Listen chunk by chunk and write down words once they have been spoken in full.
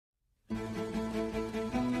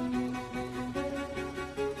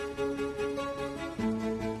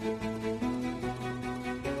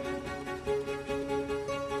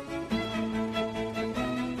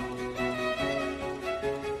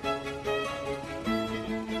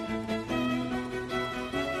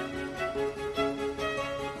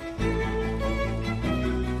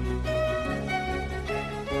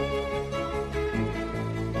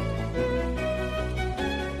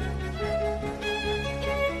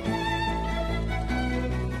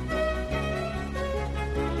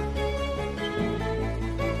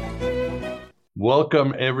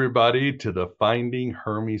Welcome, everybody, to the Finding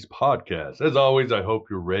Hermes podcast. As always, I hope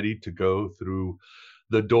you're ready to go through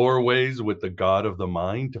the doorways with the God of the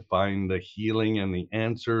mind to find the healing and the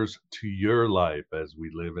answers to your life as we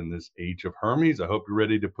live in this age of Hermes. I hope you're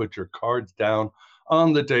ready to put your cards down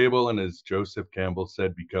on the table and, as Joseph Campbell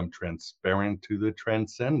said, become transparent to the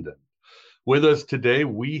transcendent. With us today,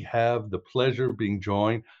 we have the pleasure of being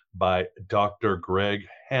joined by Dr. Greg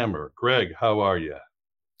Hammer. Greg, how are you?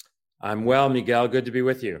 I'm well, Miguel. Good to be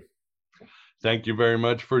with you. Thank you very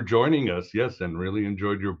much for joining us. Yes, and really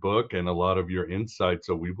enjoyed your book and a lot of your insights.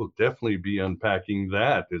 So we will definitely be unpacking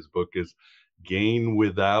that. His book is Gain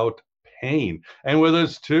Without Pain. And with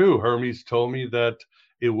us too, Hermes told me that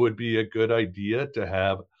it would be a good idea to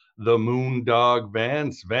have the moon dog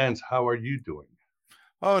Vance. Vance, how are you doing?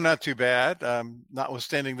 Oh, not too bad.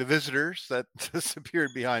 Notwithstanding the visitors that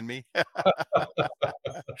disappeared behind me.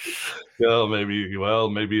 Maybe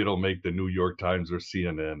it'll make the New York Times or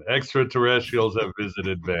CNN. Extraterrestrials have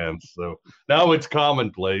visited Vance. So now it's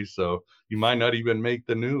commonplace. So you might not even make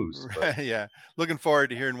the news. Yeah. Looking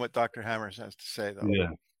forward to hearing what Dr. Hammers has to say, though.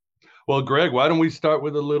 Yeah. Well, Greg, why don't we start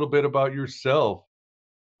with a little bit about yourself?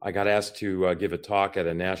 I got asked to give a talk at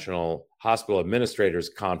a National Hospital Administrators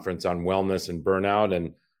Conference on wellness and burnout,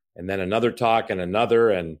 and then another talk and another,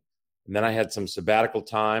 and then I had some sabbatical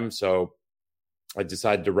time, so I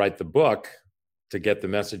decided to write the book to get the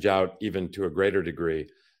message out even to a greater degree.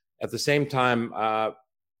 At the same time,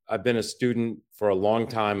 I've been a student for a long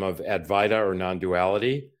time of Advaita or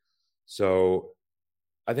non-duality, so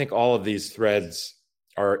I think all of these threads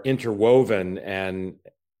are interwoven and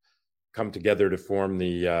come together to form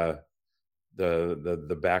the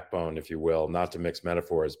backbone, if you will, not to mix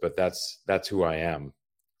metaphors, but that's who I am.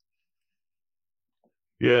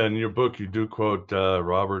 Yeah, in your book, you do quote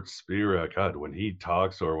Robert Spear. God, when he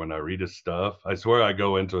talks or when I read his stuff, I swear I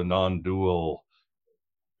go into a non-dual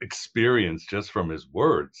experience just from his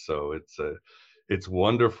words. So it's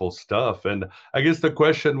wonderful stuff. And I guess the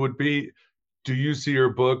question would be, do you see your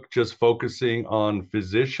book just focusing on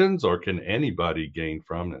physicians, or can anybody gain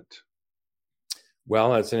from it?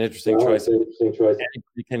 Well, that's an interesting choice.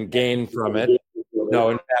 Anybody can gain from it.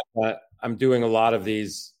 No, in fact, I'm doing a lot of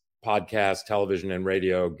these podcast, television, and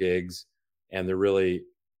radio gigs, and they're really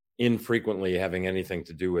infrequently having anything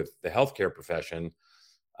to do with the healthcare profession.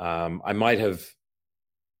 I might have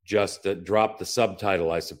just dropped the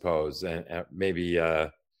subtitle, I suppose, and maybe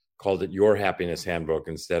called it Your Happiness Handbook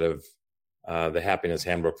instead of the Happiness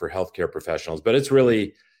Handbook for Healthcare Professionals. But it's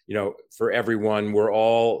really, for everyone, we're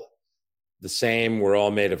all the same. We're all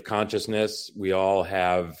made of consciousness. We all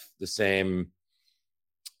have the same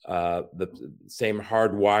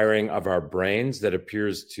hard wiring of our brains that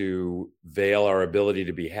appears to veil our ability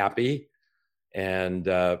to be happy. And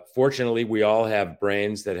fortunately, we all have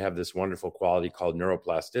brains that have this wonderful quality called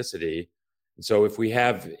neuroplasticity. And so if we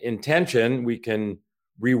have intention, we can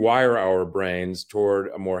rewire our brains toward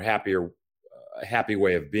a more happy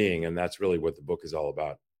way of being. And that's really what the book is all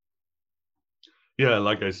about. Yeah,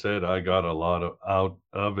 like I said, I got a lot out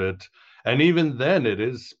of it. And even then, it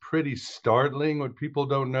is pretty startling what people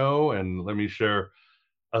don't know. And let me share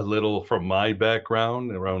a little from my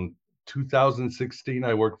background. Around 2016,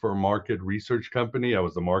 I worked for a market research company. I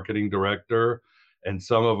was the marketing director. And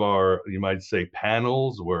some of our, you might say,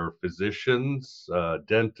 panels were physicians,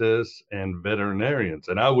 dentists, and veterinarians.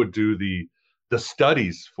 And I would do the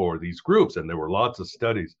studies for these groups. And there were lots of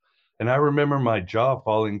studies. And I remember my jaw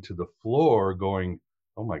falling to the floor going,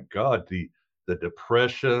 oh my God, the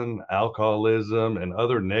depression, alcoholism, and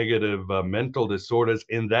other negative mental disorders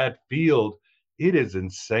in that field, it is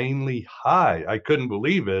insanely high. I couldn't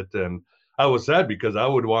believe it. And I was sad because I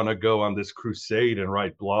would want to go on this crusade and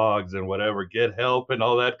write blogs and whatever, get help and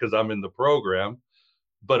all that because I'm in the program.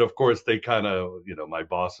 But of course, they kind of, my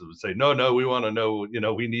bosses would say, no, we want to know,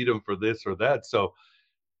 we need them for this or that. So,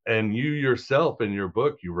 and you yourself in your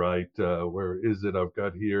book, you write, where is it? I've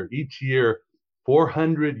got here, each year,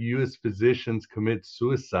 400 U.S. physicians commit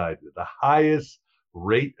suicide, the highest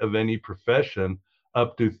rate of any profession.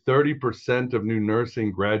 Up to 30% of new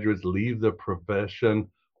nursing graduates leave the profession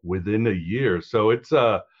within a year. So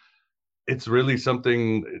it's really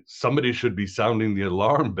something somebody should be sounding the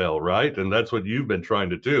alarm bell, right? And that's what you've been trying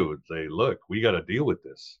to do. Say, look, we got to deal with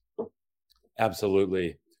this.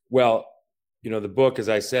 Absolutely. Well, the book, as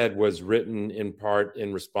I said, was written in part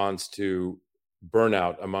in response to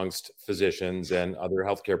burnout amongst physicians and other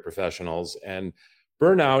healthcare professionals. And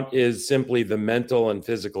burnout is simply the mental and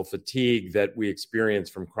physical fatigue that we experience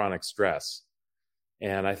from chronic stress.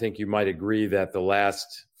 And I think you might agree that the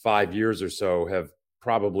last 5 years or so have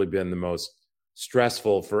probably been the most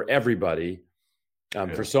stressful for everybody.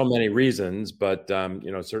 for so many reasons. But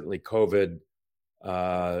certainly COVID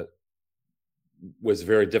was a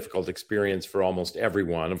very difficult experience for almost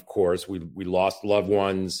everyone. Of course, we lost loved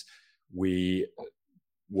ones. We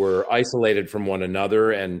were isolated from one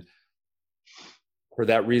another, and for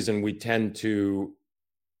that reason, we tend to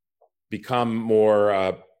become more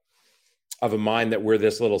of a mind that we're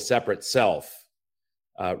this little separate self,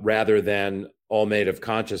 rather than all made of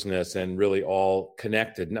consciousness and really all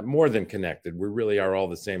connected. More than connected, we really are all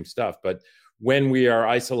the same stuff. But when we are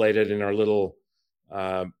isolated in our little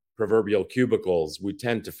proverbial cubicles, we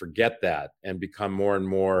tend to forget that and become more and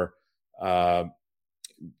more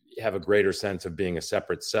have a greater sense of being a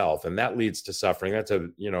separate self, and that leads to suffering. That's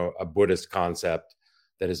a Buddhist concept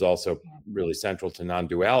that is also really central to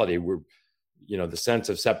non-duality. The sense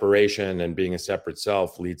of separation and being a separate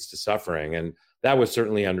self leads to suffering, and that was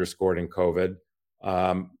certainly underscored in COVID.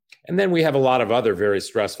 And then we have a lot of other very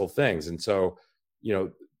stressful things, and so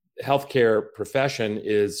healthcare profession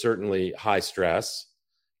is certainly high stress,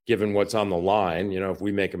 given what's on the line. If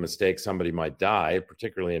we make a mistake, somebody might die,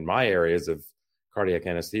 particularly in my areas of cardiac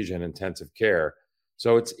anesthesia and intensive care.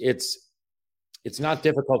 So it's not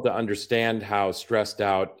difficult to understand how stressed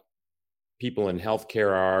out people in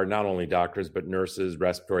healthcare are, not only doctors, but nurses,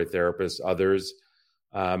 respiratory therapists, others.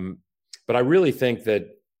 But I really think that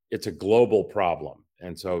it's a global problem.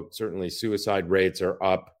 And so certainly suicide rates are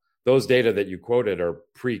up. Those data that you quoted are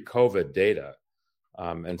pre-COVID data.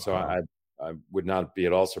 And so I would not be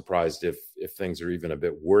at all surprised if things are even a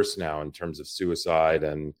bit worse now in terms of suicide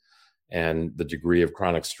and the degree of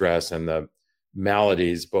chronic stress and the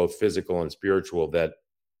maladies, both physical and spiritual, that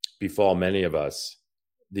befall many of us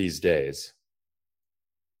these days.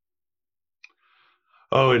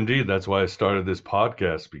 Oh, indeed. That's why I started this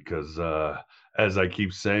podcast, because as I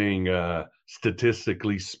keep saying,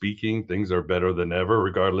 statistically speaking, things are better than ever,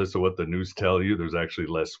 regardless of what the news tell you. There's actually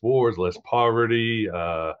less wars, less poverty.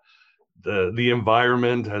 The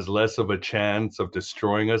environment has less of a chance of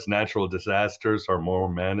destroying us. Natural disasters are more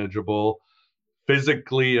manageable.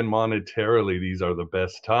 Physically and monetarily, these are the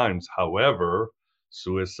best times. However,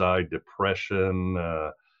 suicide, depression,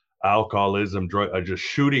 alcoholism, drug are just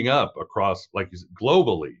shooting up across, like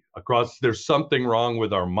globally, across. There's something wrong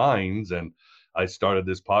with our minds. And I started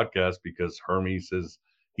this podcast because Hermes is,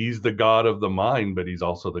 he's the god of the mind, but he's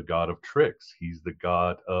also the god of tricks. He's the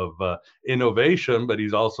god of innovation, but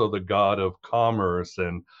he's also the god of commerce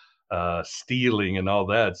and stealing and all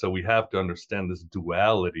that. So we have to understand this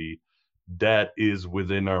duality that is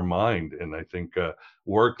within our mind. And I think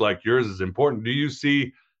work like yours is important. Do you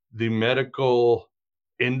see the medical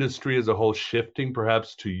industry as a whole shifting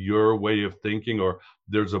perhaps to your way of thinking? Or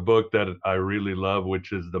there's a book that I really love,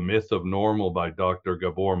 which is The Myth of Normal by Dr.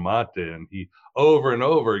 Gabor Mate. And he, over and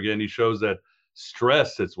over again, he shows that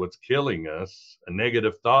stress is what's killing us. And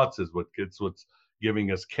negative thoughts is what's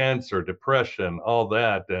giving us cancer, depression, all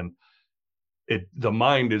that. And the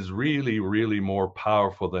mind is really, really more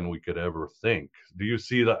powerful than we could ever think. Do you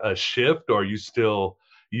see a shift, or are you still,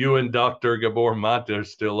 you and Dr. Gabor Mate are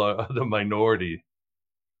still the minority?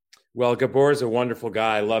 Well, Gabor is a wonderful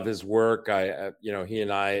guy. I love his work. He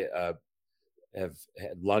and I have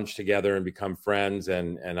had lunch together and become friends,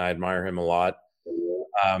 and I admire him a lot.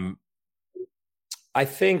 I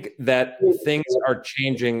think that things are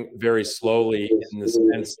changing very slowly in the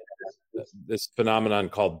sense that this phenomenon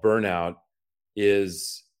called burnout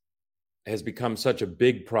has become such a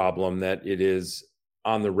big problem that it is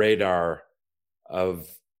on the radar of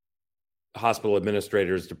hospital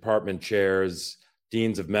administrators, department chairs,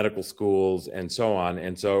 deans of medical schools, and so on.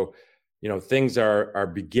 And so, things are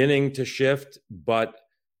beginning to shift, but,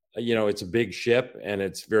 it's a big ship and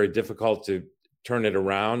it's very difficult to turn it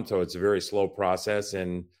around. So it's a very slow process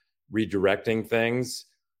in redirecting things.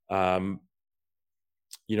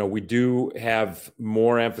 We do have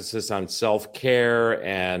more emphasis on self-care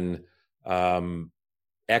and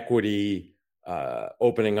equity,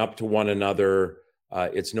 opening up to one another.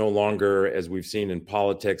 It's no longer, as we've seen in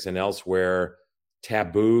politics and elsewhere,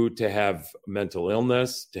 taboo to have mental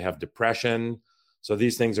illness, to have depression. So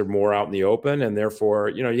these things are more out in the open, and therefore,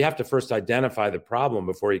 you have to first identify the problem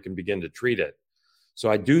before you can begin to treat it. So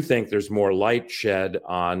I do think there's more light shed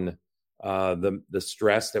on the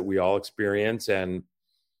stress that we all experience, and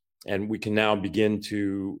we can now begin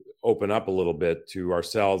to open up a little bit to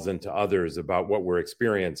ourselves and to others about what we're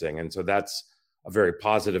experiencing. And so that's a very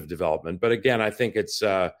positive development. But again, I think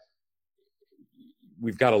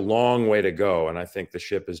we've got a long way to go. And I think the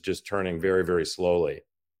ship is just turning very, very slowly.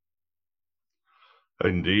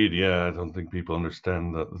 Indeed. Yeah. I don't think people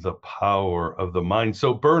understand the power of the mind.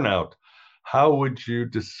 So burnout, how would you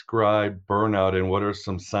describe burnout, and what are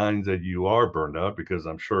some signs that you are burned out? Because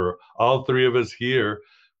I'm sure all three of us here,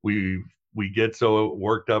 we we get so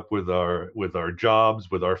worked up with our jobs,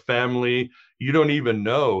 with our family, you don't even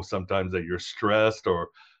know sometimes that you're stressed or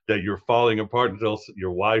that you're falling apart until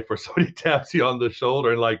your wife or somebody taps you on the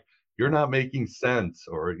shoulder and like, you're not making sense,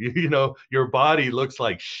 or you know, your body looks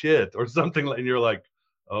like shit or something like, and you're like,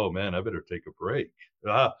 oh man, I better take a break.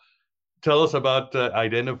 uh, Tell us about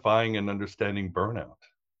identifying and understanding burnout.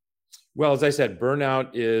 Well, as I said,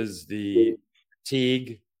 burnout is the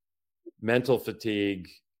fatigue, mental fatigue,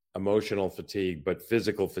 emotional fatigue, but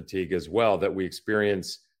physical fatigue as well that we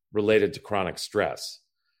experience related to chronic stress.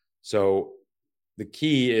 So the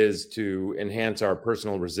key is to enhance our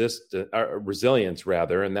personal resilience,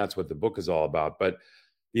 rather, and that's what the book is all about. But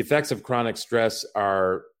the effects of chronic stress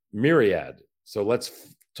are myriad. So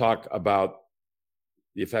let's talk about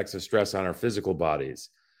the effects of stress on our physical bodies.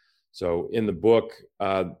 So in the book,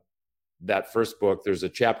 that first book, there's a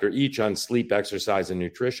chapter each on sleep, exercise, and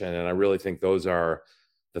nutrition. And I really think those are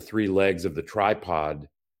the three legs of the tripod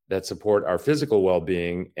that support our physical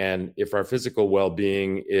well-being. And if our physical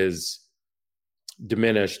well-being is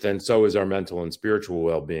diminished, then so is our mental and spiritual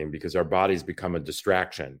well-being, because our bodies become a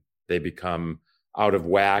distraction. They become out of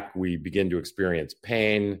whack. We begin to experience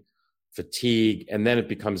pain, fatigue, and then it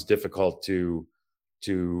becomes difficult to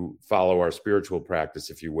follow our spiritual practice,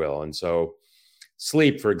 if you will. And so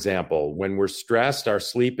sleep, for example, when we're stressed, our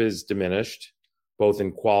sleep is diminished, both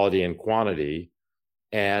in quality and quantity.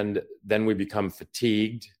 And then we become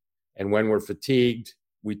fatigued. And when we're fatigued,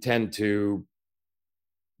 we tend to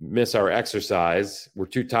miss our exercise. We're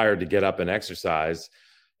too tired to get up and exercise.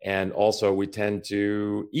 And also we tend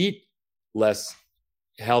to eat less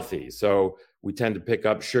healthy. So we tend to pick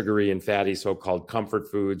up sugary and fatty so-called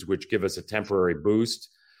comfort foods, which give us a temporary boost.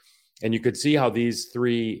 And you could see how these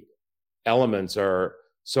three elements are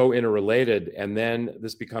so interrelated. And then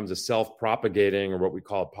this becomes a self-propagating, or what we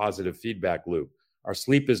call a positive feedback loop. Our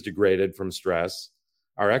sleep is degraded from stress.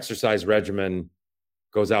 Our exercise regimen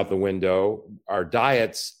goes out the window. Our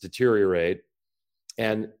diets deteriorate.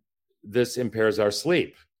 And this impairs our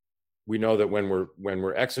sleep. We know that when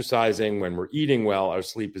we're exercising, when we're eating well, our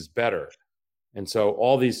sleep is better. And so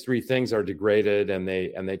all these three things are degraded, and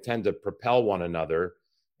they tend to propel one another.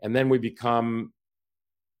 And then we become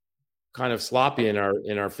kind of sloppy in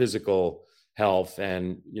our physical health,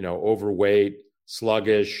 and overweight,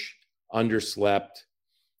 sluggish, underslept.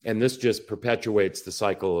 And this just perpetuates the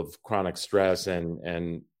cycle of chronic stress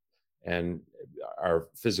and our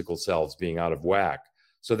physical selves being out of whack.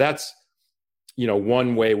 So that's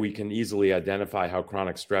one way we can easily identify how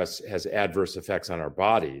chronic stress has adverse effects on our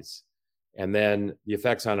bodies. And then the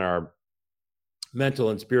effects on our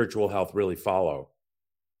mental and spiritual health really follow.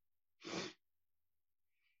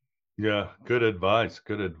 Yeah, good advice.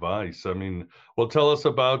 Good advice. I mean, well, tell us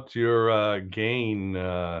about your gain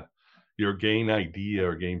idea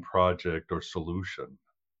or gain project or solution.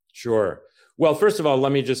 Sure. Well, first of all,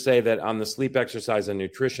 let me just say that on the sleep, exercise, and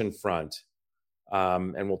nutrition front,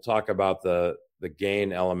 and we'll talk about the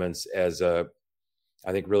gain elements as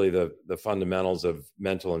I think really the fundamentals of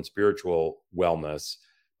mental and spiritual wellness.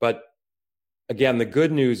 But again, the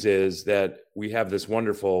good news is that we have this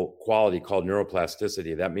wonderful quality called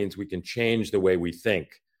neuroplasticity. That means we can change the way we think.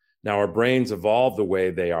 Now, our brains evolved the way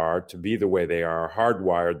they are to be the way they are,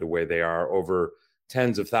 hardwired the way they are over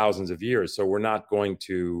tens of thousands of years. So we're not going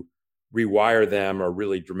to rewire them or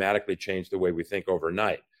really dramatically change the way we think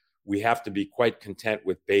overnight. We have to be quite content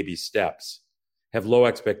with baby steps, have low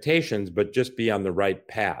expectations, but just be on the right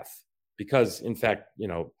path. Because, in fact,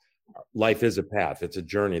 life is a path. It's a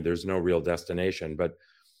journey. There's no real destination. But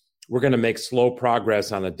we're going to make slow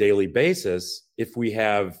progress on a daily basis if we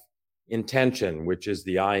have intention, which is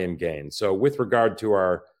the I in gain. So with regard to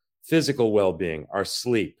our physical well-being, our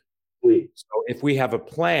sleep. So if we have a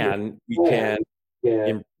plan, we can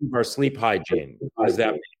improve our sleep hygiene. What does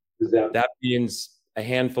that mean? That means a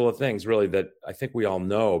handful of things, really, that I think we all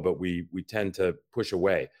know, but we tend to push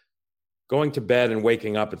away. Going to bed and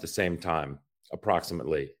waking up at the same time,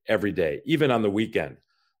 approximately every day, even on the weekend.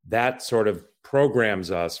 That sort of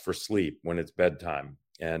programs us for sleep when it's bedtime.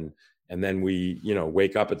 And then we,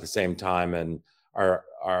 wake up at the same time, and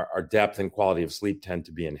our depth and quality of sleep tend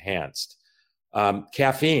to be enhanced.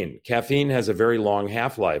 Caffeine has a very long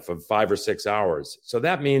half-life of 5 or 6 hours. So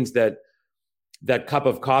that means that cup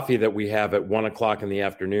of coffee that we have at 1 o'clock in the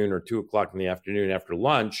afternoon or 2 o'clock in the afternoon after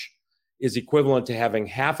lunch is equivalent to having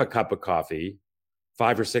half a cup of coffee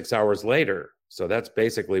 5 or 6 hours later. So that's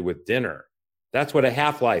basically with dinner. That's what a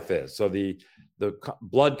half-life is. So the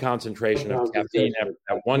blood concentration of caffeine after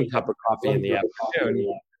that 1 cup of coffee in the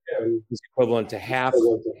afternoon is equivalent to half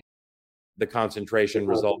the concentration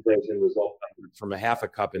result from a half a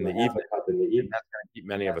cup in the evening. And that's going to keep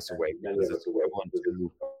many of us awake because it's equivalent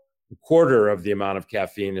to a quarter of the amount of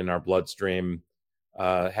caffeine in our bloodstream,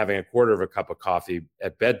 having a quarter of a cup of coffee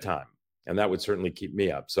at bedtime. And that would certainly keep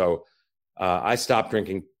me up. So I stopped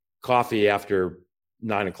drinking coffee after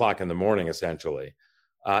 9 o'clock in the morning, essentially.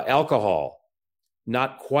 Alcohol,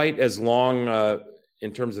 not quite as long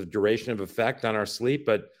in terms of duration of effect on our sleep,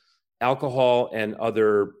 but alcohol and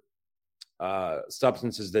other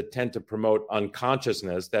substances that tend to promote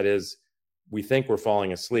unconsciousness. That is, we think we're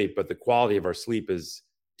falling asleep, but the quality of our sleep is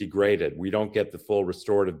degraded. We don't get the full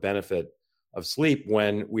restorative benefit of sleep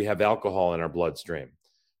when we have alcohol in our bloodstream.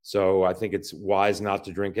 So I think it's wise not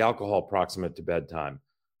to drink alcohol proximate to bedtime.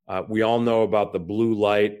 We all know about the blue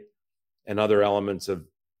light and other elements of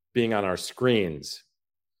being on our screens.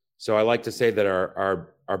 So I like to say that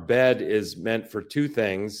our bed is meant for two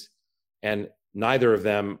things, and neither of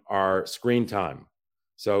them are screen time.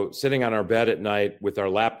 So sitting on our bed at night with our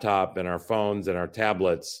laptop and our phones and our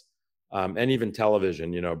tablets, and even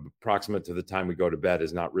television, proximate to the time we go to bed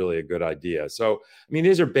is not really a good idea. So, I mean,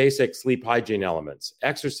 these are basic sleep hygiene elements.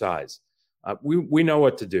 Exercise. We know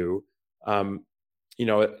what to do.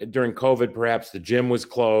 During COVID, perhaps the gym was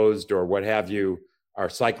closed or what have you. Our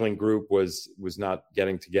cycling group was not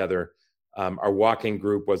getting together. Our walking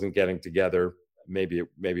group wasn't getting together. Maybe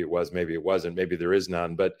it was, maybe it wasn't, maybe there is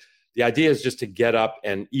none. But the idea is just to get up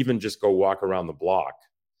and even just go walk around the block,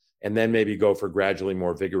 and then maybe go for gradually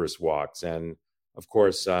more vigorous walks. And of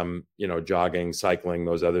course, jogging, cycling,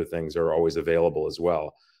 those other things are always available as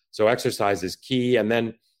well. So exercise is key. And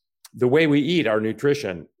then the way we eat, our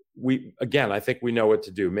nutrition, I think we know what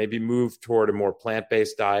to do. Maybe move toward a more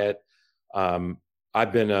plant-based diet.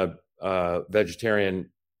 I've been a vegetarian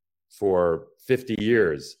for 50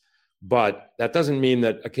 years, but that doesn't mean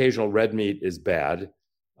that occasional red meat is bad.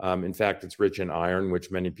 In fact, it's rich in iron,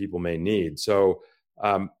 which many people may need. So,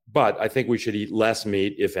 but I think we should eat less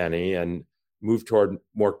meat, if any, and move toward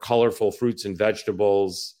more colorful fruits and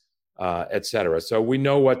vegetables, et cetera. So we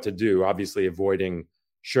know what to do, obviously avoiding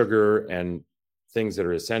sugar and things that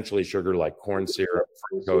are essentially sugar, like corn syrup,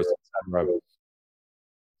 fructose, et cetera.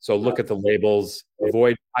 So look at the labels,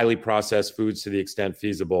 avoid highly processed foods to the extent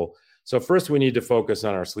feasible. So first we need to focus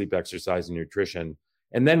on our sleep, exercise, and nutrition.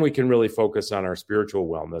 And then we can really focus on our spiritual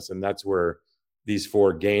wellness. And that's where these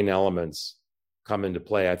 4 gain elements come into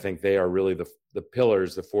play. I think they are really the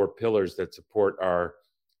pillars, the 4 pillars that support our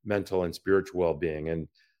mental and spiritual well-being.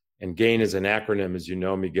 And GAIN is an acronym, as you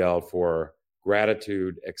know, Miguel, for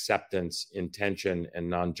gratitude, acceptance, intention, and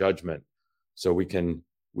non-judgment. So we can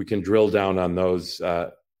drill down on those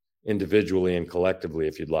individually and collectively,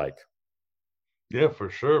 if you'd like. Yeah, for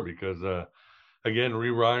sure. Because again,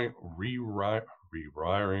 rewiring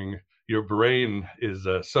your brain is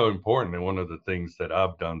so important. And one of the things that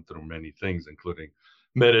I've done through many things, including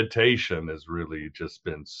meditation, has really just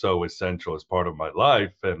been so essential as part of my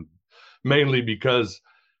life. And mainly because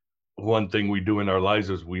one thing we do in our lives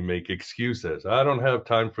is we make excuses. I don't have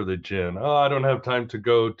time for the gym. Oh, I don't have time to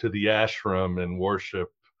go to the ashram and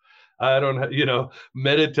worship. I don't have,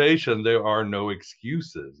 meditation, there are no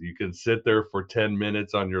excuses. You can sit there for 10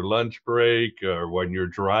 minutes on your lunch break, or when you're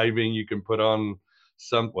driving, you can put on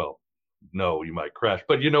no, you might crash,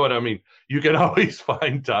 but you know what I mean? You can always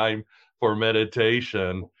find time for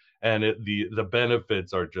meditation, and the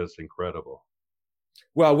benefits are just incredible.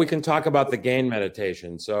 Well, we can talk about the GAIN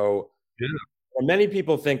meditation. So many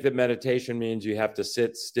people think that meditation means you have to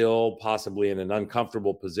sit still, possibly in an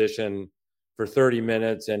uncomfortable position for 30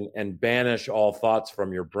 minutes and banish all thoughts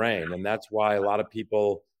from your brain. And that's why a lot of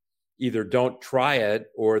people either don't try it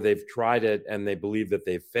or they've tried it and they believe that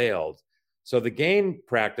they've failed. So the GAIN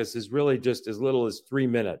practice is really just as little as 3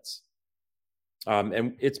 minutes.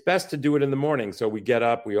 And it's best to do it in the morning. So we get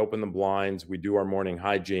up, we open the blinds, we do our morning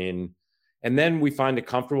hygiene, and then we find a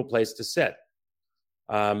comfortable place to sit.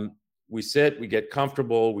 We sit, we get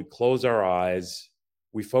comfortable, we close our eyes,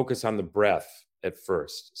 we focus on the breath at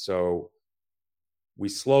first. So we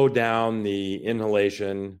slow down the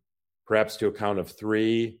inhalation, perhaps to a count of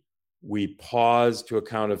 3. We pause to a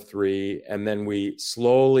count of 3, and then we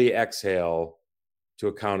slowly exhale to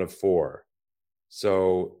a count of 4.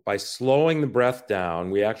 So by slowing the breath down,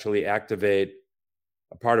 we actually activate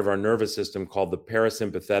a part of our nervous system called the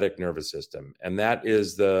parasympathetic nervous system. And that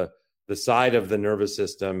is the side of the nervous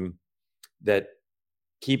system that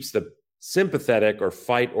keeps the sympathetic or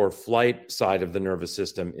fight or flight side of the nervous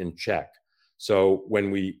system in check. So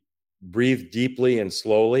when we breathe deeply and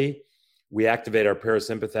slowly, we activate our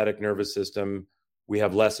parasympathetic nervous system, We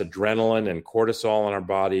have less adrenaline and cortisol in our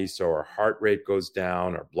body, so our heart rate goes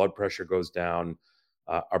down, our blood pressure goes down,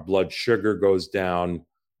 our blood sugar goes down,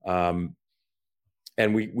 and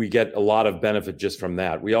we get a lot of benefit just from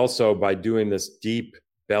that. We also, by doing this deep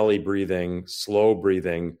belly breathing, slow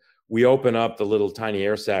breathing, we open up the little tiny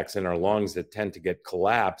air sacs in our lungs that tend to get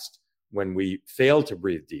collapsed when we fail to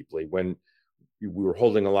breathe deeply, when we were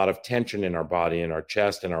holding a lot of tension in our body, in our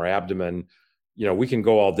chest and our abdomen. We can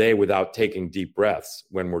go all day without taking deep breaths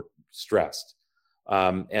when we're stressed.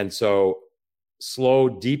 And so slow,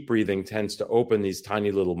 deep breathing tends to open these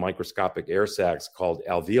tiny little microscopic air sacs called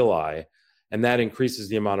alveoli, and that increases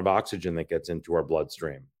the amount of oxygen that gets into our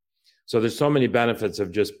bloodstream. So there's so many benefits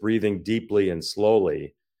of just breathing deeply and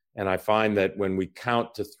slowly. And I find that when we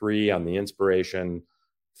count to 3 on the inspiration,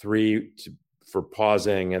 3 for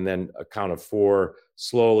pausing, and then a count of 4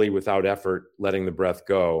 slowly without effort, letting the breath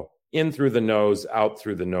go in through the nose, out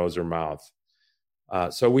through the nose or mouth.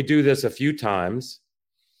 So we do this a few times,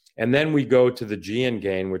 and then we go to the G in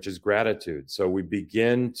gain, which is gratitude. So we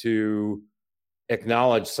begin to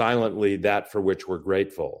acknowledge silently that for which we're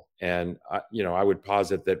grateful. And, I would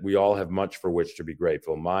posit that we all have much for which to be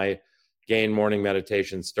grateful. My gain morning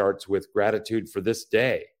meditation starts with gratitude for this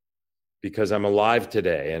day, because I'm alive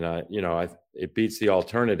today, and it beats the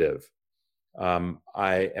alternative.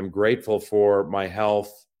 I am grateful for my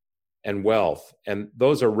health and wealth, and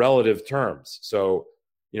those are relative terms. So,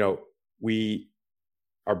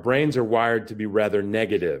 our brains are wired to be rather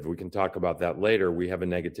negative. We can talk about that later. We have a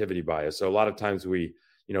negativity bias. So a lot of times we,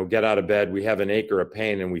 get out of bed, we have an ache or a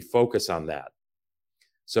pain, and we focus on that.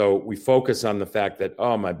 So we focus on the fact that,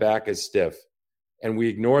 oh, my back is stiff. And we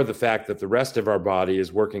ignore the fact that the rest of our body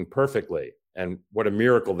is working perfectly, and what a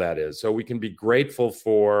miracle that is. So we can be grateful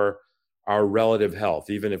for our relative health,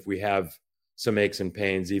 even if we have some aches and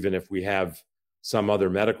pains, even if we have some other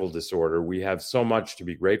medical disorder. We have so much to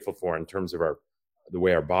be grateful for in terms of the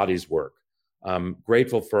way our bodies work.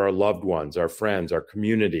 Grateful for our loved ones, our friends, our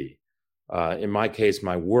community. In my case,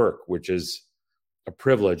 my work, which is a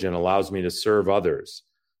privilege and allows me to serve others.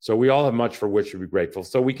 So we all have much for which to be grateful.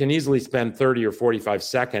 So we can easily spend 30 or 45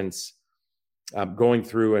 seconds going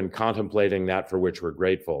through and contemplating that for which we're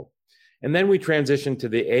grateful. And then we transition to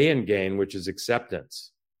the A in gain, which is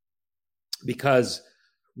acceptance. Because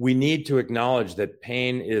we need to acknowledge that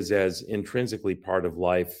pain is as intrinsically part of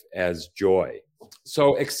life as joy.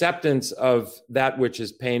 So acceptance of that which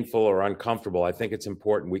is painful or uncomfortable, I think it's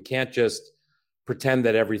important. We can't just pretend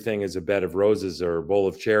that everything is a bed of roses or a bowl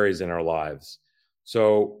of cherries in our lives.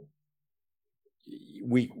 So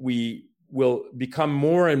we will become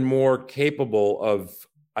more and more capable of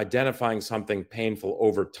identifying something painful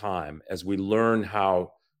over time as we learn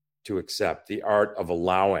how to accept, the art of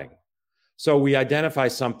allowing. So we identify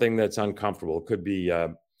something that's uncomfortable. It could be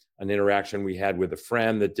an interaction we had with a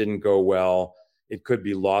friend that didn't go well. It could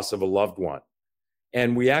be loss of a loved one.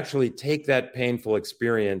 And we actually take that painful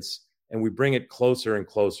experience and we bring it closer and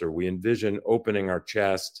closer. We envision opening our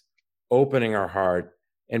chest, opening our heart,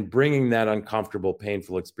 and bringing that uncomfortable,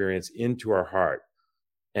 painful experience into our heart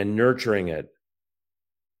and nurturing it,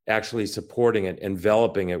 actually supporting it,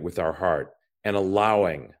 enveloping it with our heart and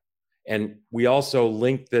allowing. And we also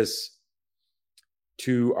link this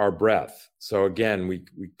to our breath. So again, we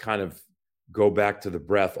kind of go back to the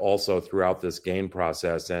breath also throughout this gain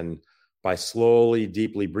process. And by slowly,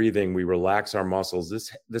 deeply breathing, we relax our muscles.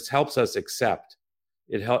 This helps us accept.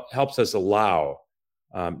 It helps us allow.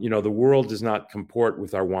 The world does not comport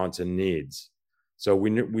with our wants and needs. So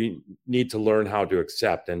we need to learn how to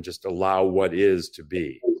accept and just allow what is to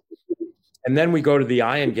be. And then we go to the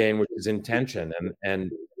I in gain, which is intention.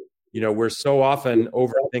 And we're so often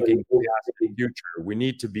overthinking the past and future. We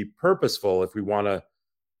need to be purposeful if we want to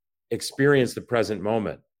experience the present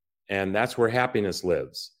moment. And that's where happiness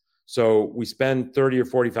lives. So we spend 30 or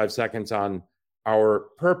 45 seconds on our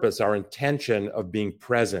purpose, our intention of being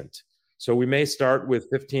present. So we may start with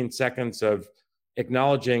 15 seconds of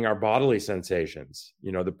acknowledging our bodily sensations,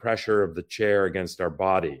 the pressure of the chair against our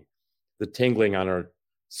body, the tingling on our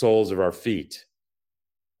soles of our feet,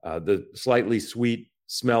 the slightly sweet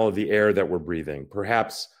smell of the air that we're breathing,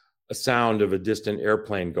 perhaps a sound of a distant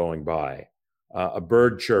airplane going by, a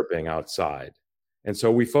bird chirping outside. And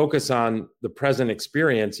so we focus on the present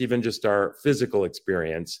experience, even just our physical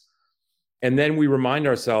experience. And then we remind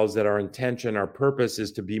ourselves that our intention, our purpose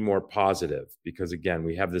is to be more positive, because again,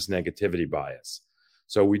 we have this negativity bias.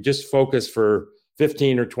 So we just focus for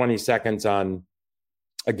 15 or 20 seconds on,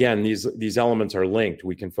 again, these elements are linked.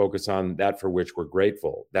 We can focus on that for which we're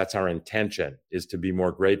grateful. That's our intention, is to be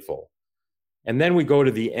more grateful. And then we go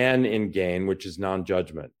to the N in gain, which is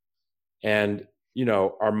non-judgment. And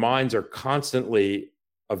our minds are constantly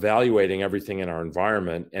evaluating everything in our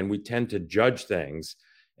environment, and we tend to judge things.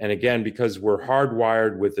 And again, because we're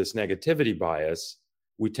hardwired with this negativity bias,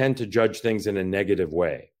 we tend to judge things in a negative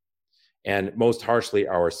way, and most harshly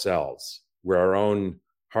ourselves. We're our own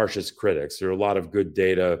harshest critics. There are a lot of good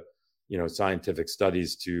data, scientific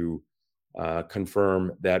studies to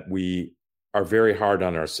confirm that we are very hard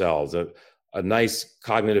on ourselves. A nice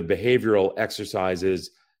cognitive behavioral exercise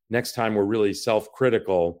is, next time we're really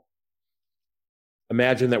self-critical,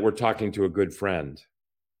 imagine that we're talking to a good friend,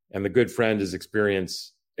 and the good friend is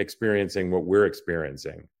experiencing what we're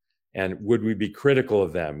experiencing. And would we be critical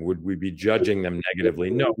of them? Would we be judging them negatively?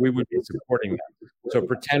 No, we would be supporting them. So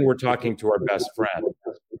pretend we're talking to our best friend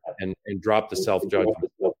and drop the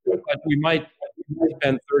self-judgment. But we might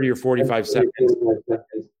spend 30 or 45 seconds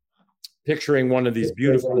picturing one of these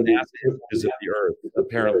beautiful NASA images of the Earth,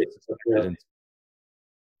 apparently.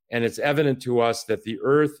 And it's evident to us that the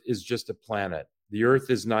Earth is just a planet. The Earth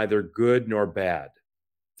is neither good nor bad.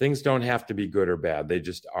 Things don't have to be good or bad. They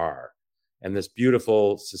just are. And this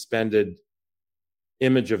beautiful suspended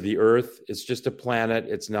image of the Earth, it's just a planet.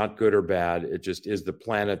 It's not good or bad. It just is the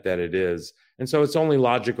planet that it is. And so it's only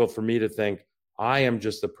logical for me to think, I am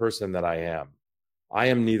just the person that I am. I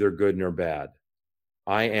am neither good nor bad.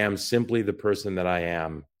 I am simply the person that I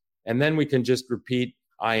am. And then we can just repeat,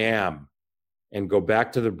 I am, and go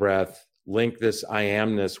back to the breath, link this I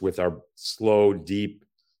amness with our slow, deep,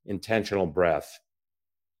 intentional breath,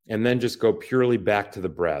 and then just go purely back to the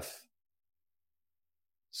breath.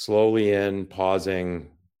 Slowly in, pausing,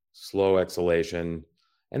 slow exhalation.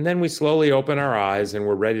 And then we slowly open our eyes and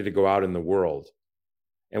we're ready to go out in the world.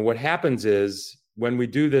 And what happens is, when we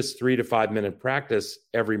do this 3 to 5 minute practice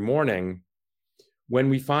every morning, when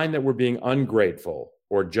we find that we're being ungrateful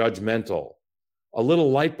or judgmental, a little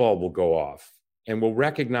light bulb will go off and we'll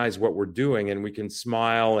recognize what we're doing, and we can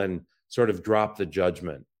smile and sort of drop the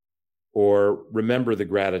judgment or remember the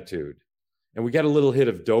gratitude. And we get a little hit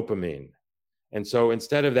of dopamine. And so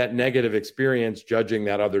instead of that negative experience judging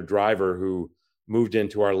that other driver who moved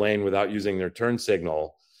into our lane without using their turn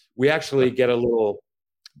signal, we actually get a little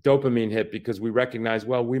dopamine hit because we recognize,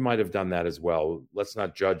 well, we might have done that as well. Let's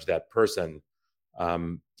not judge that person.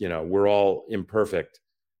 We're all imperfect.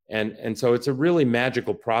 And so it's a really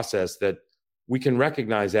magical process that we can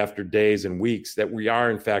recognize after days and weeks that we are,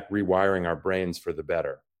 in fact, rewiring our brains for the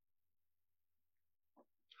better.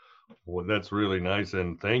 Well, that's really nice.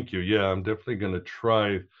 And thank you. Yeah, I'm definitely going to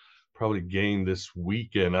try probably gain this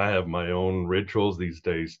weekend. I have my own rituals these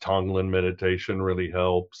days. Tonglen meditation really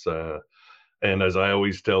helps. And as I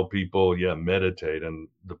always tell people, meditate.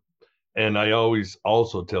 And I always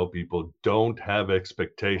also tell people, don't have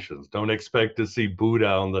expectations. Don't expect to see Buddha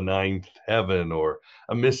on the ninth heaven or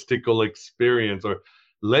a mystical experience, or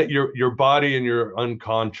let your body and your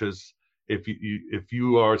unconscious, if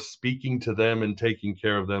you are speaking to them and taking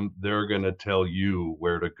care of them, they're going to tell you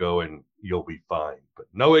where to go and you'll be fine. But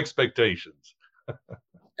no expectations.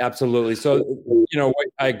 Absolutely. So,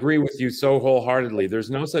 I agree with you so wholeheartedly. There's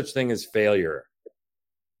no such thing as failure.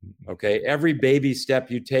 Okay. Every baby step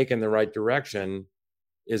you take in the right direction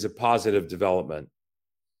is a positive development.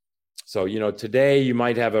 So, today you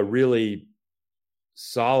might have a really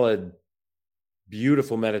solid,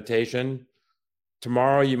 beautiful meditation.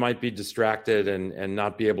 Tomorrow you might be distracted and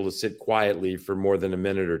not be able to sit quietly for more than a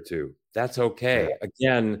minute or two. That's okay.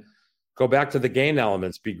 Again, go back to the gain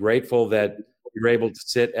elements. Be grateful that you're able to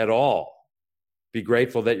sit at all. Be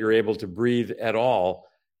grateful that you're able to breathe at all,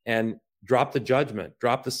 and drop the judgment,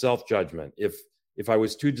 drop the self-judgment. If I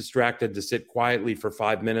was too distracted to sit quietly for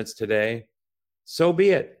 5 minutes today, so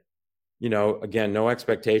be it. Again, no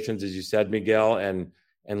expectations, as you said, Miguel, and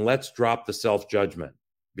let's drop the self-judgment,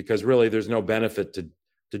 because really there's no benefit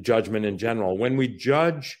to judgment in general. When we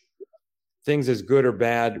judge things as good or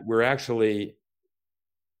bad, we're actually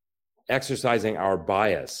exercising our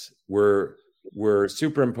bias. We're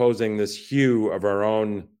superimposing this hue of our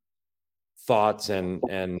own thoughts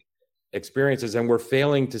and experiences, and we're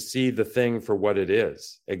failing to see the thing for what it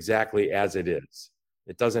is, exactly as it is.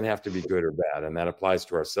 It doesn't have to be good or bad, and that applies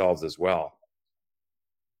to ourselves as well.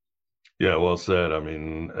 Yeah, well said. I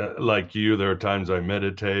mean, like you, there are times I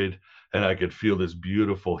meditate and I could feel this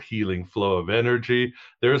beautiful healing flow of energy.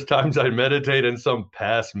 There's times I meditate and some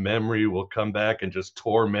past memory will come back and just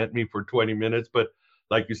torment me for 20 minutes. But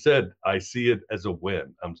like you said, I see it as a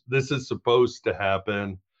win. This is supposed to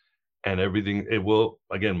happen, and everything, it will,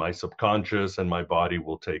 again, my subconscious and my body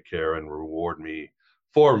will take care and reward me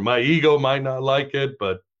for. My ego might not like it,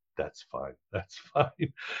 but that's fine. That's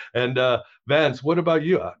fine. And Vance, what about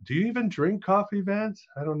you? Do you even drink coffee, Vance?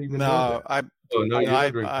 I don't even know that. No, You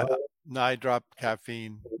don't drink coffee? No, I dropped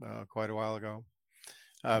caffeine quite a while ago.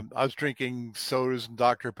 I was drinking sodas and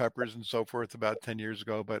Dr. Peppers and so forth about 10 years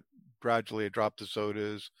ago, but gradually I dropped the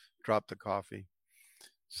sodas, dropped the coffee.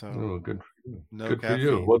 So Oh, good for you. no Good for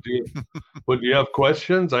you. caffeine. What do you have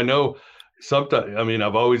questions? I know sometimes, I mean,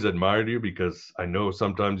 I've always admired you because I know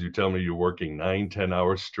sometimes you tell me you're working 9, 10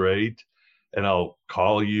 hours straight, and I'll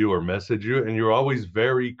call you or message you, and you're always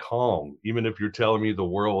very calm, even if you're telling me the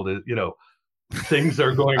world is, things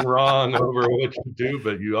are going wrong over what you do,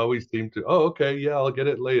 but you always seem to, oh, okay, yeah, I'll get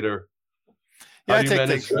it later. Yeah, How I do you take manage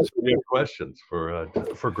things. stress when you have questions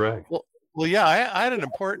for Greg? Well, yeah, I had an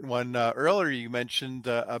important one earlier. You mentioned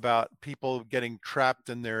about people getting trapped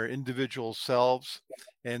in their individual selves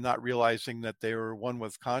and not realizing that they were one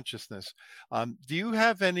with consciousness. Do you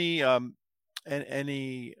have any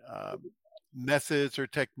methods or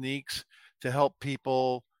techniques to help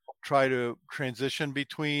people try to transition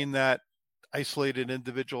between that isolated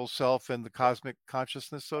individual self and the cosmic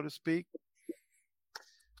consciousness, so to speak?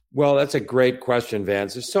 Well, that's a great question,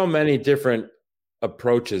 Vance. There's so many different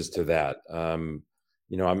approaches to that. I'm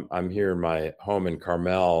here in my home in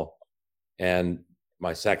Carmel, and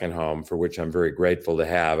my second home, for which I'm very grateful to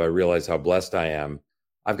have. I realize how blessed I am.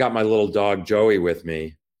 I've got my little dog Joey with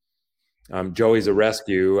me. Joey's a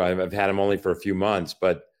rescue. I've had him only for a few months,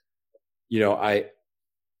 but he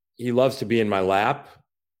loves to be in my lap,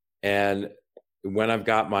 and when I've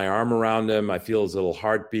got my arm around him, I feel his little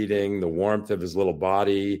heart beating, the warmth of his little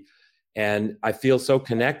body, and I feel so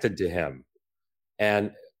connected to him.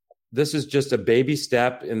 And this is just a baby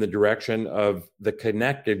step in the direction of the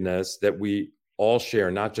connectedness that we all share,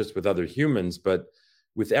 not just with other humans, but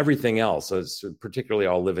with everything else, particularly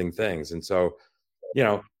all living things. And so,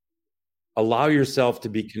 allow yourself to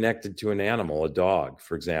be connected to an animal, a dog,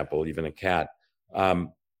 for example, even a cat.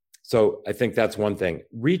 So I think that's one thing.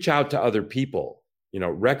 Reach out to other people,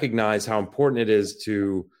 recognize how important it is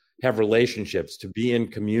to have relationships, to be in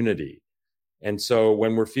community. And so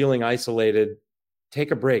when we're feeling isolated,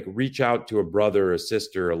 take a break, reach out to a brother, a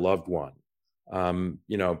sister, a loved one.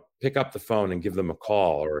 Pick up the phone and give them a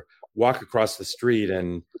call, or walk across the street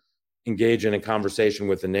and engage in a conversation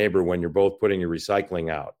with a neighbor when you're both putting your recycling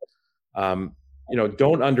out.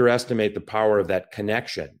 Don't underestimate the power of that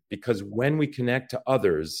connection, because when we connect to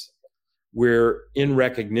others, we're in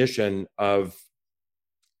recognition of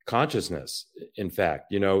consciousness. In fact,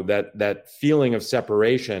 that feeling of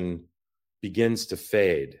separation begins to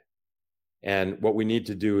fade. And what we need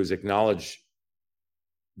to do is acknowledge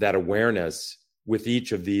that awareness with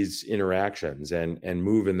each of these interactions and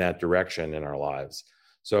move in that direction in our lives.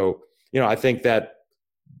 So, I think that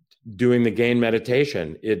doing the gain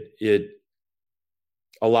meditation, it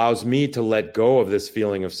allows me to let go of this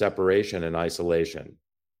feeling of separation and isolation,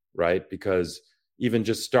 right? Because even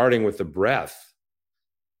just starting with the breath,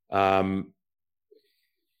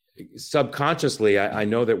 subconsciously, I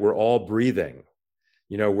know that we're all breathing.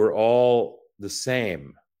 We're all the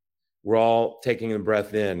same. We're all taking the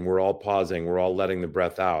breath in. We're all pausing. We're all letting the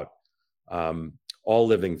breath out. All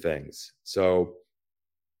living things. So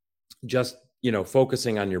just,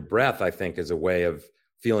 focusing on your breath, I think, is a way of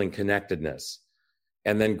feeling connectedness.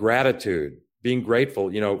 And then gratitude, being grateful,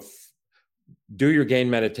 do your gain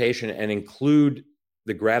meditation and include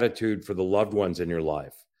the gratitude for the loved ones in your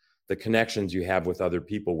life, the connections you have with other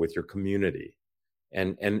people, with your community,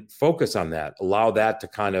 and focus on that. Allow that to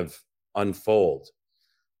kind of unfold.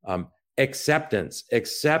 Acceptance,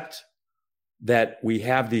 accept that we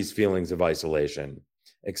have these feelings of isolation.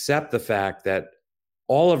 Accept the fact that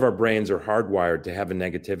all of our brains are hardwired to have a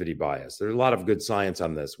negativity bias. There's a lot of good science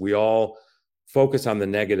on this. We all focus on the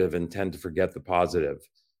negative and tend to forget the positive.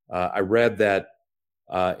 I read that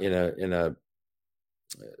in a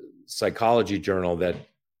psychology journal that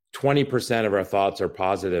 20% of our thoughts are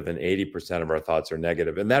positive and 80% of our thoughts are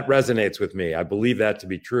negative. And that resonates with me. I believe that to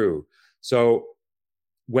be true. So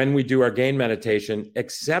when we do our gain meditation,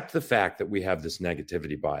 accept the fact that we have this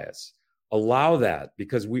negativity bias. Allow that,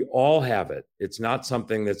 because we all have it. It's not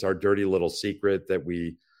something that's our dirty little secret that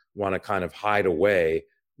we want to kind of hide away.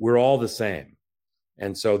 We're all the same.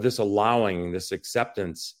 And so this allowing, this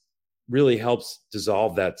acceptance really helps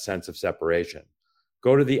dissolve that sense of separation.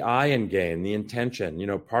 Go to the I in gain, the intention.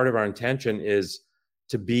 Part of our intention is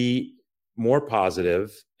to be more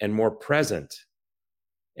positive and more present.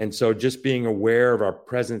 And so just being aware of our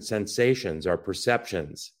present sensations, our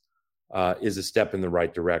perceptions, is a step in the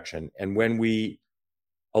right direction. And when we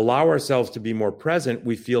allow ourselves to be more present,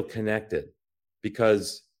 we feel connected,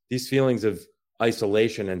 because these feelings of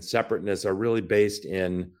isolation and separateness are really based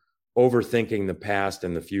in overthinking the past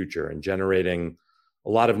and the future and generating a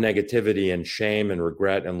lot of negativity and shame and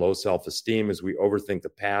regret and low self-esteem as we overthink the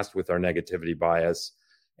past with our negativity bias,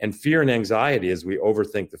 and fear and anxiety as we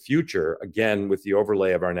overthink the future, again, with the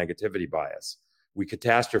overlay of our negativity bias. We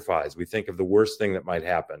catastrophize. We think of the worst thing that might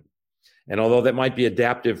happen. And although that might be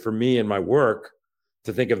adaptive for me in my work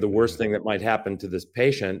to think of the worst thing that might happen to this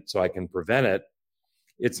patient so I can prevent it,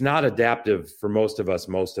 it's not adaptive for most of us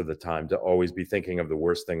most of the time to always be thinking of the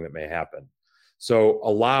worst thing that may happen. So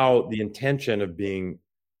allow the intention of being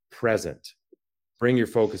present. Bring your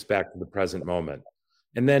focus back to the present moment.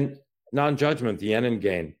 And then non-judgment, the end and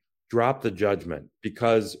gain. Drop the judgment,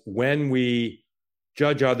 because when we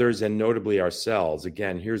judge others and notably ourselves,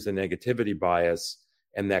 again, here's the negativity bias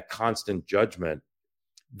and that constant judgment,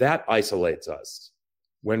 that isolates us.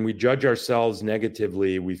 When we judge ourselves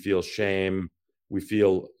negatively, we feel shame, we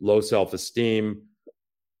feel low self-esteem.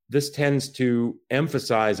 This tends to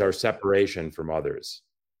emphasize our separation from others.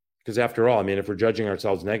 Because after all, I mean, if we're judging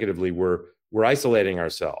ourselves negatively, we're isolating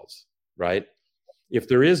ourselves, right? If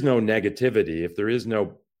there is no negativity, if there is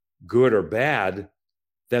no good or bad,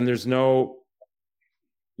 then there's no,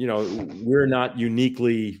 we're not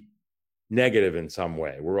uniquely negative in some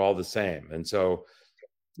way. We're all the same. And so,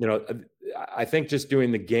 I think just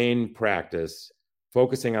doing the gain practice,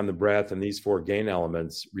 focusing on the breath and these 4 gain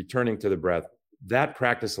elements, returning to the breath, that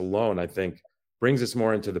practice alone, I think, brings us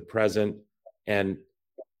more into the present and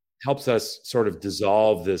helps us sort of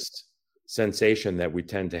dissolve this sensation that we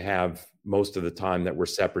tend to have most of the time that we're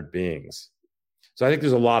separate beings. So I think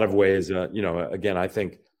there's a lot of ways, again, I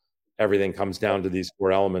think everything comes down to these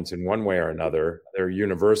 4 elements in one way or another. They're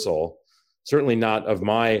universal, certainly not of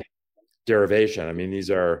my derivation. I mean,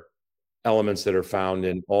 these are elements that are found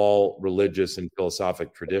in all religious and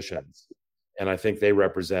philosophic traditions. And I think they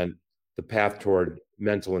represent the path toward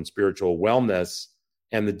mental and spiritual wellness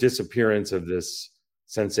and the disappearance of this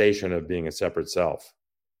sensation of being a separate self.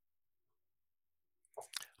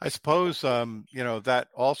 I suppose, that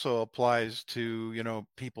also applies to,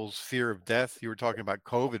 people's fear of death. You were talking about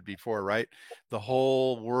COVID before, right? The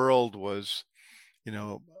whole world was,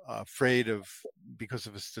 afraid of, because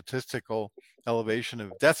of a statistical elevation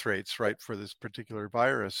of death rates, right, for this particular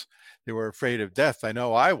virus. They were afraid of death. I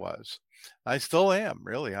know I was. I still am,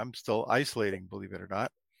 really. I'm still isolating, believe it or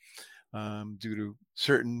not, due to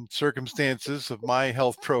certain circumstances of my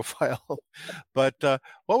health profile. But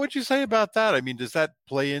what would you say about that? I mean, does that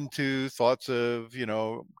play into thoughts of,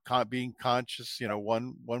 being conscious,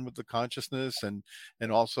 one with the consciousness and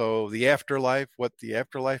also the afterlife, what the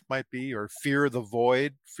afterlife might be, or fear of the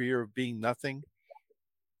void, fear of being nothing?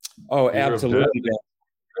 Oh, absolutely.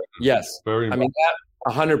 Yes. Very much. I mean,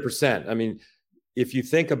 that 100%. I mean, if you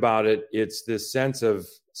think about it, it's this sense of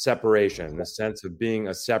separation, the sense of being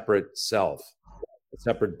a separate self, a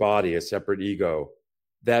separate body, a separate ego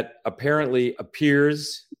that apparently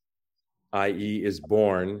appears, i.e., is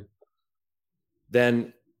born,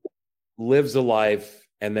 then lives a life,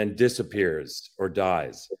 and then disappears or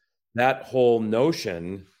dies. That whole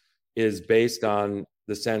notion is based on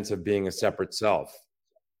the sense of being a separate self.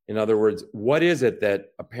 In other words, what is it that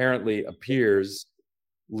apparently appears,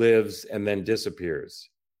 lives, and then disappears?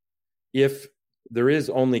 If there is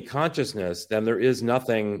only consciousness, then there is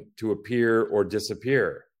nothing to appear or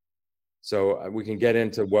disappear. So we can get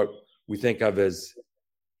into what we think of as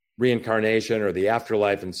reincarnation or the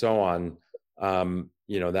afterlife and so on.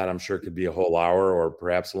 That I'm sure could be a whole hour or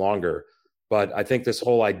perhaps longer. But I think this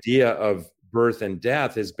whole idea of birth and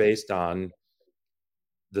death is based on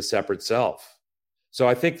the separate self. So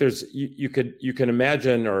I think there's, you can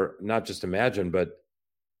imagine, or not just imagine, but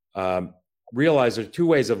realize there's 2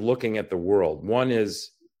 ways of looking at the world. One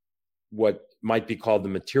is what might be called the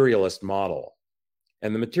materialist model.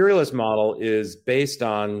 And the materialist model is based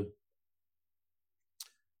on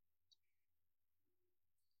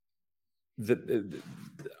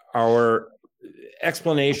our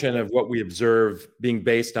explanation of what we observe being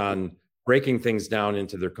based on breaking things down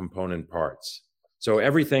into their component parts. So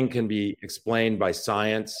everything can be explained by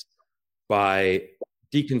science, by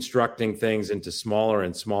deconstructing things into smaller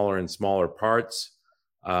and smaller and smaller parts,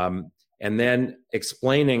 and then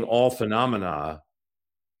explaining all phenomena,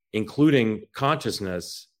 including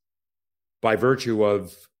consciousness, by virtue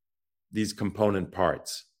of these component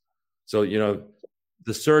parts. So,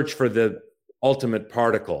 the search for the ultimate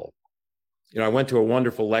particle. I went to a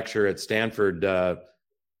wonderful lecture at Stanford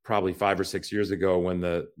probably 5 or 6 years ago when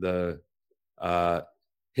the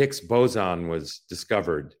Higgs boson was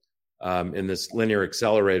discovered in this linear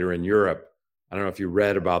accelerator in Europe. I don't know if you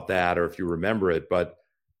read about that or if you remember it, but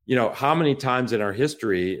how many times in our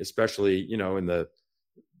history, especially in the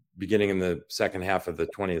beginning in the second half of the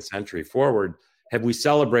 20th century forward, have we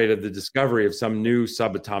celebrated the discovery of some new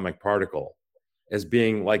subatomic particle as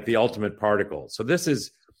being like the ultimate particle. So this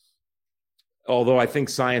is, although I think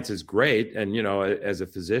science is great, and, you know, as a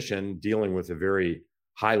physician dealing with a very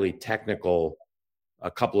highly technical,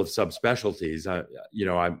 a couple of subspecialties,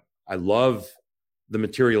 I love the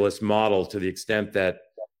materialist model to the extent that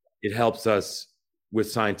it helps us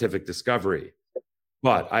with scientific discovery.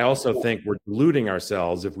 But I also think we're deluding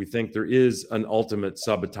ourselves if we think there is an ultimate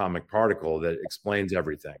subatomic particle that explains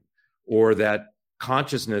everything, or that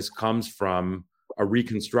consciousness comes from a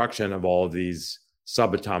reconstruction of all of these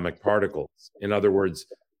subatomic particles. In other words,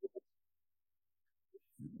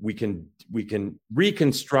 we can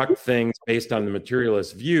reconstruct things based on the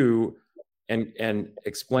materialist view and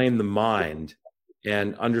explain the mind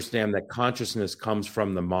and understand that consciousness comes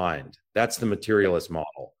from the mind. That's the materialist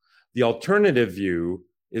model. The alternative view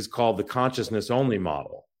is called the consciousness only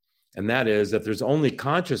model. And that is that there's only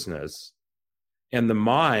consciousness, and the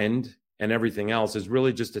mind and everything else is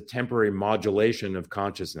really just a temporary modulation of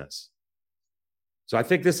consciousness. So I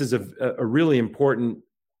think this is a really important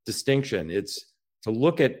distinction. It's to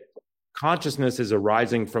look at consciousness as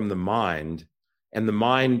arising from the mind, and the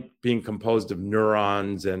mind being composed of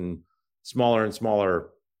neurons and smaller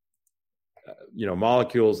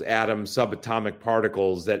molecules, atoms, subatomic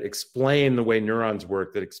particles that explain the way neurons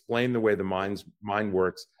work, that explain the way the mind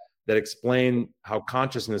works, that explain how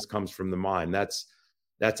consciousness comes from the mind. That's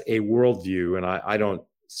a worldview, and I don't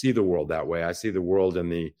see the world that way. I see the world in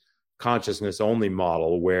the consciousness only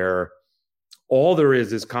model, where all there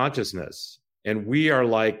is consciousness, and we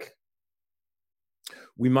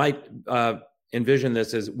might envision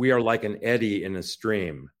this as we are like an eddy in a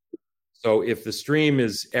stream. So if the stream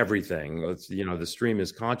is everything, the stream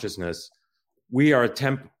is consciousness, we are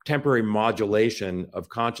a temporary modulation of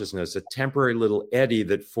consciousness, a temporary little eddy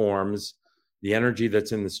that forms. The energy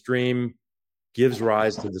that's in the stream gives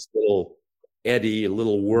rise to this little eddy, a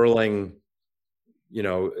little whirling,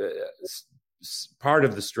 part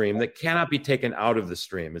of the stream that cannot be taken out of the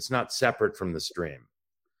stream. It's not separate from the stream.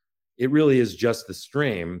 It really is just the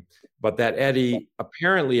stream, but that eddy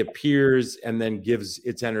apparently appears and then gives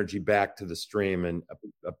its energy back to the stream and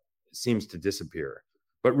seems to disappear.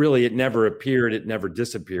 But really, it never appeared, it never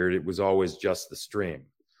disappeared. It was always just the stream.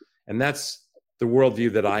 And that's the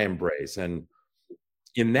worldview that I embrace. And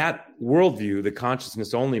in that worldview, the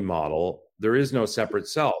consciousness only model, there is no separate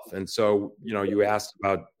self. And so, you asked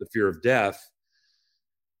about the fear of death.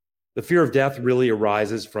 The fear of death really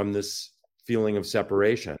arises from this feeling of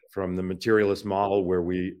separation from the materialist model, where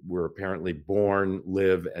we were apparently born,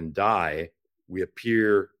 live, and die. We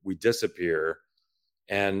appear, we disappear.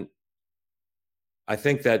 And I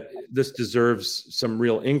think that this deserves some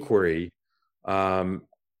real inquiry,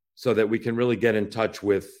 so that we can really get in touch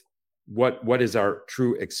with what is our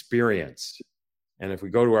true experience. And if we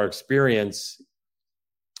go to our experience,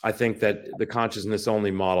 I think that the consciousness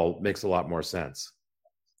only model makes a lot more sense.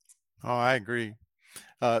 Oh, I agree.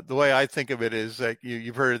 The way I think of it is that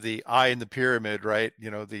you've heard of the eye in the pyramid, right?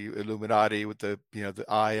 The Illuminati with the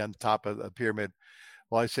eye on top of the pyramid.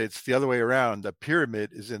 Well, I say it's the other way around. The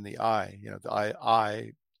pyramid is in the eye, the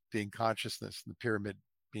eye being consciousness, and the pyramid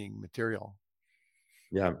being material.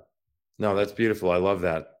 Yeah. No, that's beautiful. I love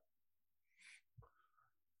that.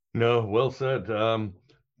 No, well said.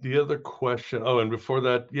 The other question, and before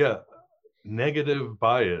that, negative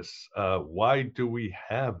bias. Why do we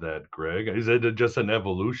have that, Greg? Is it just an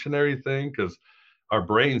evolutionary thing? Because our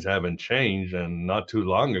brains haven't changed, and not too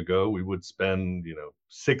long ago, we would spend,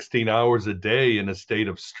 16 hours a day in a state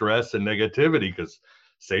of stress and negativity because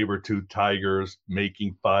saber-toothed tigers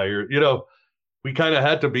making fire. We kind of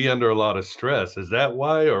had to be under a lot of stress. Is that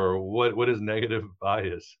why, or what is negative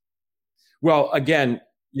bias? Well, again,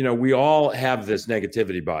 we all have this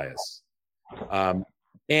negativity bias.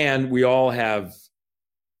 And we all have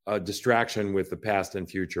a distraction with the past and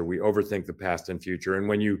future. We overthink the past and future. And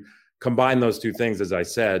when you combine those two things, as I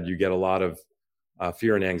said, you get a lot of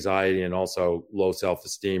fear and anxiety, and also low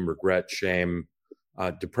self-esteem, regret, shame,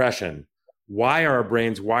 depression. Why are our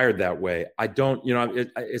brains wired that way? I don't,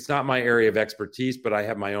 it's not my area of expertise, but I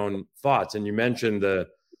have my own thoughts. And you mentioned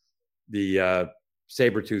the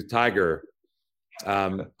saber-toothed tiger.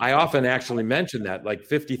 I often actually mention that, like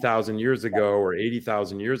 50,000 years ago or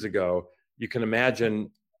 80,000 years ago, you can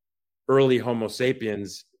imagine early Homo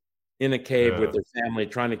sapiens in a cave with their family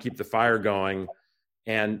trying to keep the fire going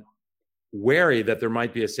and wary that there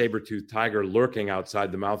might be a saber-toothed tiger lurking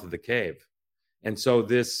outside the mouth of the cave. And so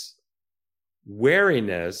this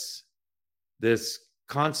wariness, this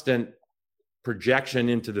constant projection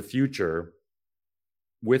into the future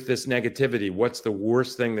with this negativity, what's the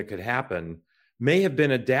worst thing that could happen, may have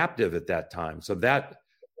been adaptive at that time. So that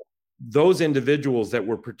those individuals that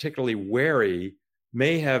were particularly wary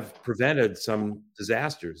may have prevented some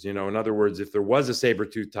disasters. In other words, if there was a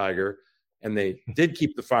saber-toothed tiger and they did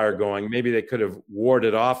keep the fire going, maybe they could have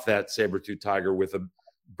warded off that saber-toothed tiger with a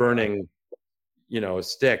burning, a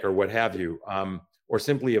stick or what have you, or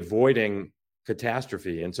simply avoiding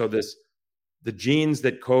catastrophe. And so the genes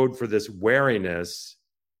that code for this wariness,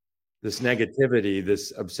 this negativity,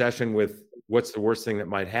 this obsession with what's the worst thing that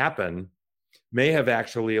might happen, may have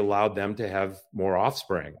actually allowed them to have more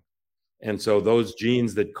offspring. And so those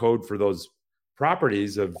genes that code for those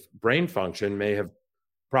properties of brain function may have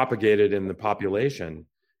propagated in the population.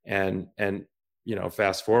 And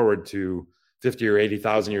fast forward to 50 or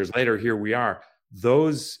 80,000 years later, here we are.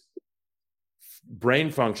 Those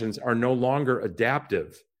brain functions are no longer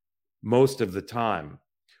adaptive most of the time.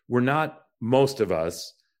 We're not, most of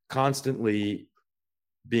us, constantly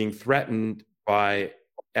being threatened by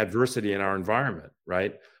adversity in our environment,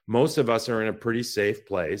 right? Most of us are in a pretty safe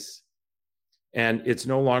place, and it's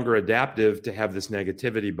no longer adaptive to have this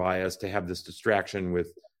negativity bias, to have this distraction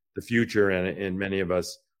with the future, and in many of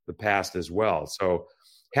us, the past as well. So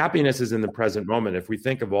happiness is in the present moment. If we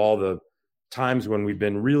think of all the times when we've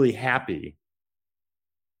been really happy,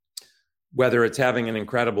 whether it's having an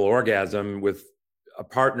incredible orgasm with a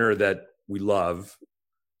partner that we love,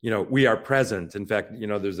 we are present. In fact,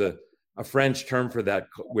 there's a French term for that,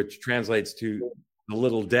 which translates to the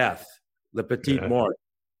little death, le petit mort.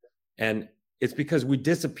 And it's because we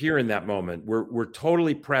disappear in that moment. We're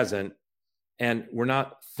totally present, and we're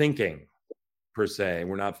not thinking per se.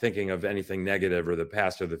 We're not thinking of anything negative or the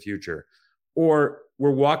past or the future. Or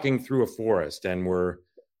we're walking through a forest and we're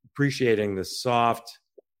appreciating the soft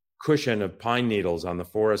cushion of pine needles on the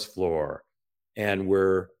forest floor, and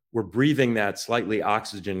we're breathing that slightly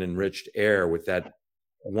oxygen-enriched air with that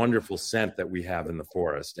wonderful scent that we have in the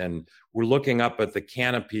forest. And we're looking up at the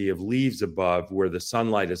canopy of leaves above where the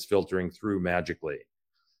sunlight is filtering through magically.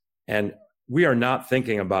 And we are not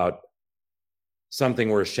thinking about something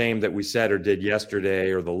we're ashamed that we said or did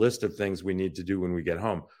yesterday, or the list of things we need to do when we get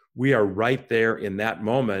home. We are right there in that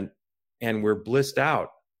moment, and we're blissed out.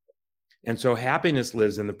 And so happiness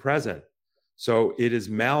lives in the present. So it is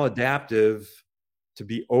maladaptive to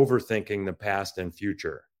be overthinking the past and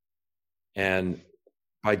future. And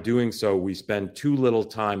by doing so, we spend too little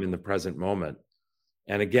time in the present moment.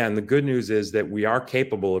 And again, the good news is that we are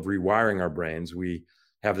capable of rewiring our brains. We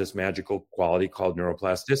have this magical quality called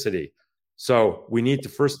neuroplasticity. So we need to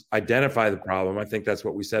first identify the problem. I think that's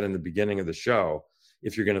what we said in the beginning of the show.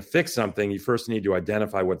 If you're going to fix something, you first need to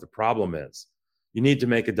identify what the problem is. You need to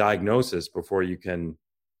make a diagnosis before you can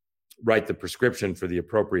write the prescription for the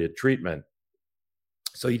appropriate treatment.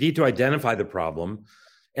 So you need to identify the problem.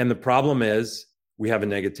 And the problem is we have a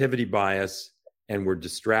negativity bias, and we're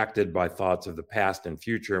distracted by thoughts of the past and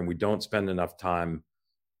future, and we don't spend enough time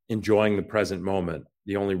enjoying the present moment,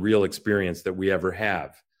 the only real experience that we ever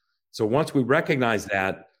have. So once we recognize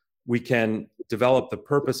that, we can develop the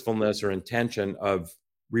purposefulness or intention of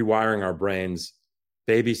rewiring our brains,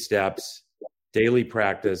 baby steps, daily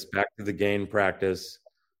practice, back to the gain practice,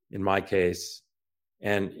 in my case.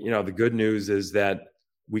 And, the good news is that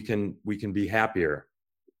we can be happier.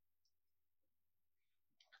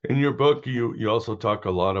 In your book, you also talk a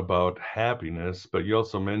lot about happiness, but you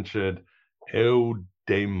also mentioned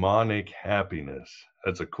eudaimonic happiness.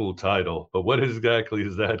 That's a cool title, but what exactly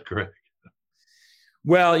is that, Greg?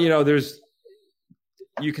 Well,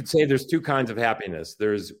 you could say there's two kinds of happiness.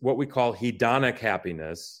 There's what we call hedonic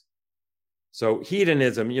happiness. So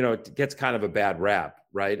hedonism, it gets kind of a bad rap,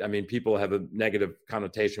 right? I mean, people have a negative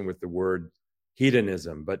connotation with the word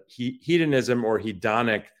hedonism, but hedonism or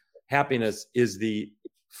hedonic happiness is the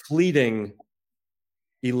fleeting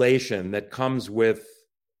elation that comes with,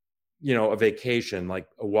 a vacation, like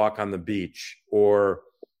a walk on the beach, or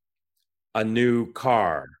a new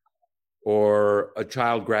car, or a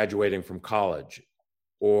child graduating from college,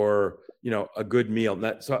 or, a good meal.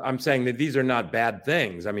 So I'm saying that these are not bad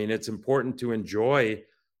things. I mean, it's important to enjoy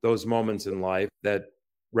those moments in life that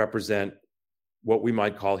represent what we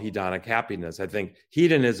might call hedonic happiness. I think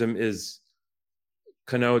hedonism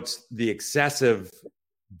connotes the excessive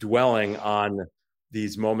dwelling on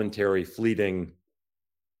these momentary fleeting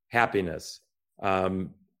happiness,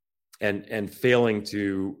 and failing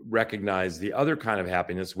to recognize the other kind of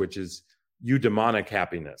happiness, which is eudaimonic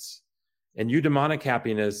happiness. And eudaimonic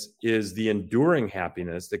happiness is the enduring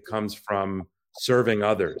happiness that comes from serving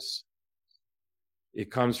others. It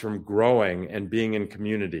comes from growing and being in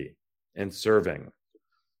community and serving.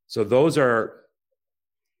 So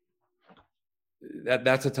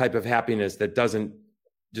that's a type of happiness that doesn't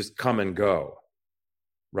just come and go.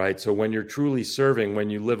 right? So when you're truly serving, when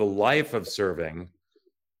you live a life of serving,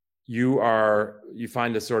 you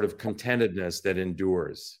find a sort of contentedness that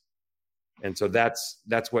endures. And so that's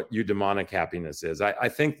what eudaimonic happiness is. I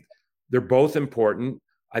think they're both important.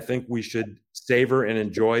 I think we should savor and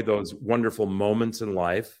enjoy those wonderful moments in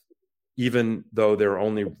life, even though they're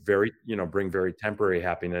only bring very temporary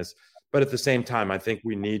happiness. But at the same time, I think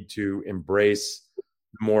we need to embrace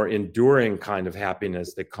the more enduring kind of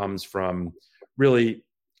happiness that comes from really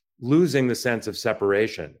losing the sense of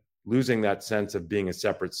separation, losing that sense of being a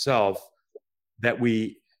separate self that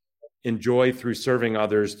we enjoy through serving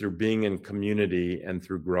others, through being in community, and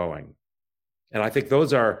through growing. And I think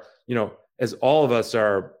those are, as all of us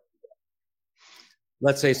are,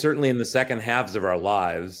 let's say, certainly in the second halves of our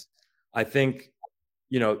lives, I think,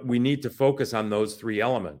 we need to focus on those three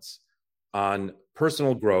elements: on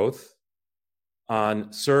personal growth,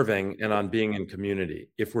 on serving, and on being in community.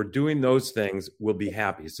 If we're doing those things, we'll be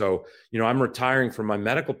happy. So, I'm retiring from my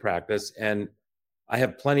medical practice and I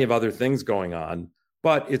have plenty of other things going on,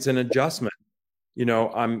 but it's an adjustment.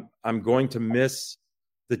 I'm going to miss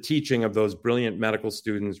the teaching of those brilliant medical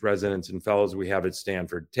students, residents, and fellows we have at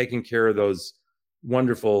Stanford, taking care of those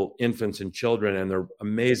wonderful infants and children and their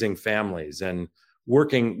amazing families, and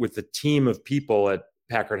working with the team of people at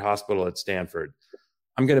Packard Hospital at Stanford.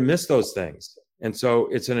 I'm going to miss those things. And so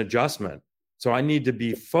it's an adjustment. So I need to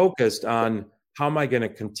be focused on how am I going to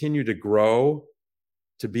continue to grow,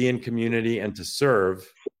 to be in community, and to serve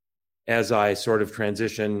as I sort of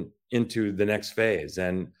transition into the next phase.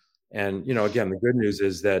 And again, the good news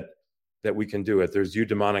is that we can do it. There's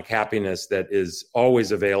eudaimonic happiness that is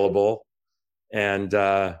always available. And,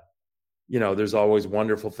 there's always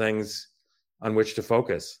wonderful things on which to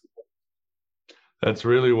focus. That's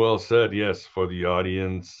really well said. Yes, for the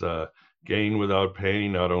audience, Gain Without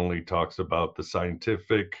Pain not only talks about the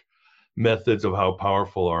scientific methods of how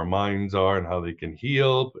powerful our minds are and how they can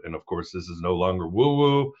heal. And of course, this is no longer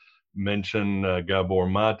woo-woo. Mention Gabor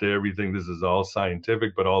Mate, everything. This is all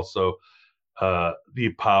scientific, but also the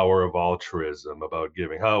power of altruism, about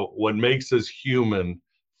giving. What makes us human,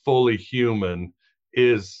 fully human,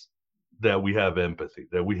 is that we have empathy,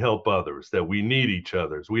 that we help others, that we need each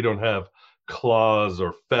other. We don't have claws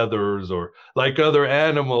or feathers or like other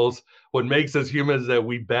animals. What makes us human is that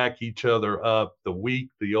we back each other up, the weak,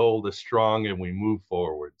 the old, the strong, and we move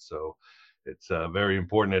forward. So it's very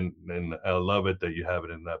important, and I love it that you have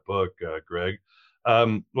it in that book, Greg.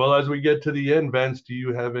 Well, as we get to the end, Vance, do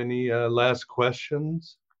you have any last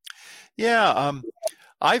questions? Yeah,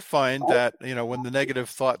 I find that, when the negative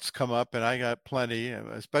thoughts come up, and I got plenty,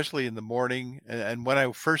 especially in the morning and when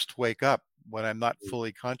I first wake up, when I'm not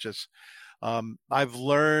fully conscious, I've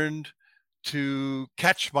learned to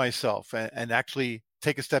catch myself and actually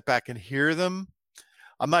take a step back and hear them.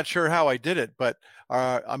 I'm not sure how I did it, but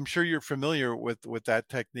I'm sure you're familiar with that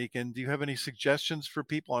technique. And do you have any suggestions for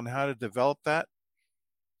people on how to develop that?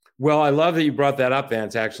 Well, I love that you brought that up,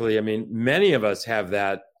 Vance, actually. I mean, many of us have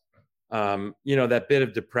that, that bit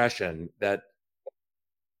of depression that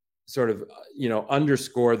sort of,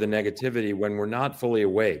 underscore the negativity when we're not fully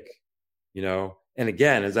awake, And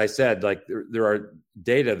again, as I said, like there are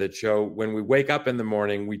data that show when we wake up in the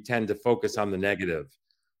morning, we tend to focus on the negative.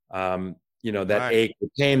 That Right. ache, the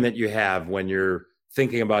pain that you have when you're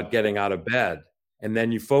thinking about getting out of bed, and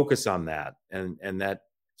then you focus on that, and that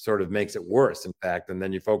sort of makes it worse, in fact, and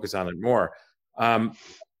then you focus on it more.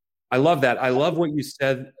 I love that. I love what you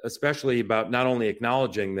said, especially about not only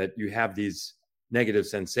acknowledging that you have these negative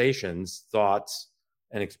sensations, thoughts,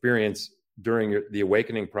 and experience during the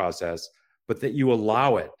awakening process, but that you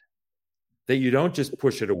allow it, that you don't just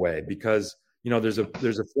push it away, because there's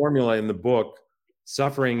a formula in the book: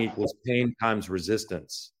 suffering equals pain times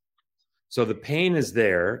resistance. So the pain is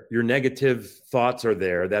there, your negative thoughts are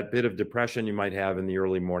there, that bit of depression you might have in the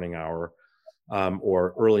early morning hour,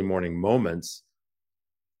 or early morning moments.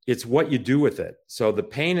 It's what you do with it. So the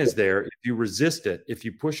pain is there. If you resist it, if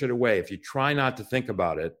you push it away, if you try not to think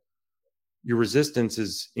about it, your resistance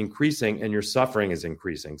is increasing and your suffering is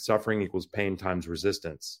increasing. Suffering equals pain times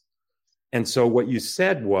resistance. And so what you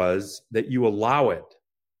said was that you allow it.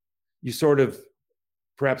 You sort of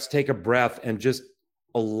perhaps take a breath and just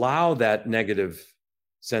allow that negative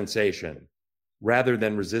sensation rather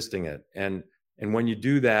than resisting it. And when you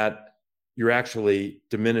do that, you're actually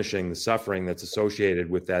diminishing the suffering that's associated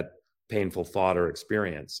with that painful thought or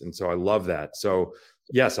experience. And so I love that. So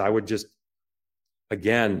yes, I would just,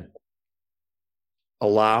 again,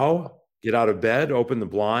 get out of bed, open the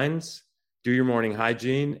blinds, do your morning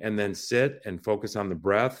hygiene, and then sit and focus on the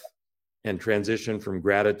breath and transition from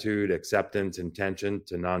gratitude, acceptance, intention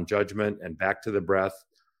to non-judgment and back to the breath.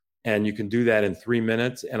 And you can do that in 3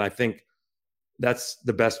 minutes. And I think that's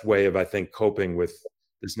the best way of, coping with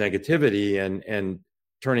this negativity and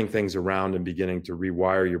turning things around and beginning to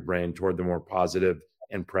rewire your brain toward the more positive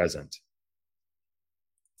and present.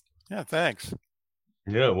 Yeah, thanks.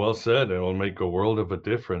 Yeah, well said. It will make a world of a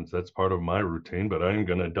difference. That's part of my routine, but I'm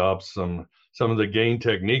going to adopt some of the gain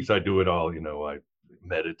techniques. I do it all, I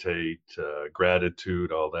meditate,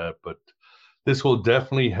 gratitude, all that, but this will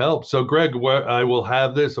definitely help. So, Greg, I will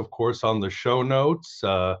have this, of course, on the show notes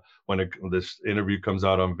when this interview comes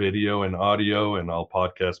out on video and audio and all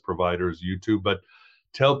podcast providers, YouTube. But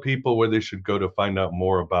tell people where they should go to find out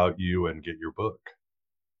more about you and get your book.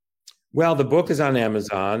 Well, the book is on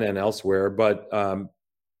Amazon and elsewhere, but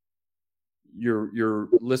your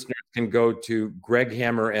listeners can go to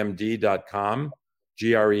greghammermd.com,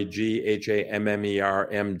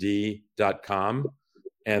 GREGHAMMERMD.com.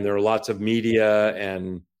 And there are lots of media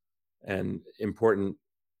and important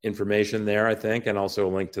information there, I think, and also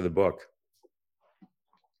a link to the book.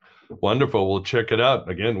 Wonderful. We'll check it out.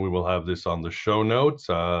 Again, we will have this on the show notes.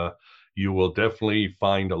 You will definitely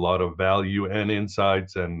find a lot of value and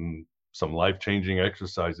insights and some life-changing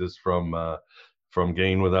exercises from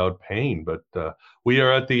Gain Without Pain. But we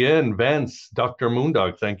are at the end. Vance, Dr.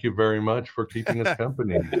 Moondog, thank you very much for keeping us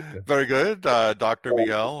company. Very good, Dr.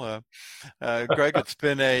 Miguel. Greg, it's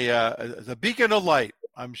been a beacon of light.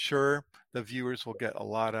 I'm sure the viewers will get a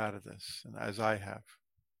lot out of this, and as I have.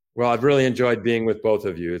 Well, I've really enjoyed being with both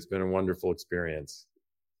of you. It's been a wonderful experience.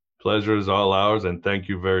 Pleasure is all ours, and thank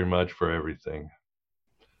you very much for everything.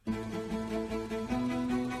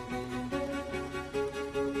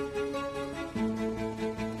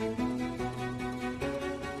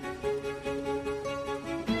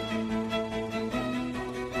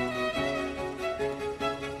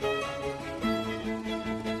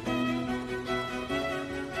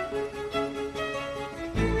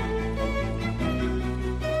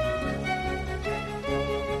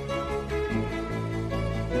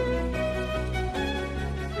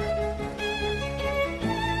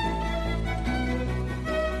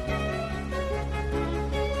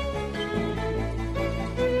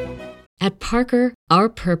 At Parker, our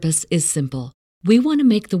purpose is simple. We want to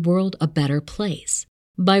make the world a better place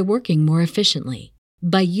by working more efficiently,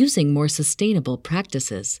 by using more sustainable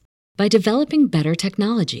practices, by developing better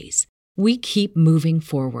technologies. We keep moving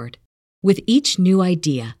forward. With each new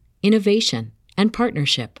idea, innovation, and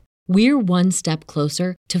partnership, we're one step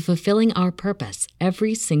closer to fulfilling our purpose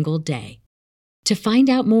every single day. To find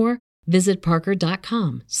out more, visit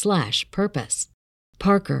parker.com/purpose.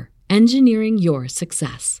 Parker, engineering your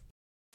success.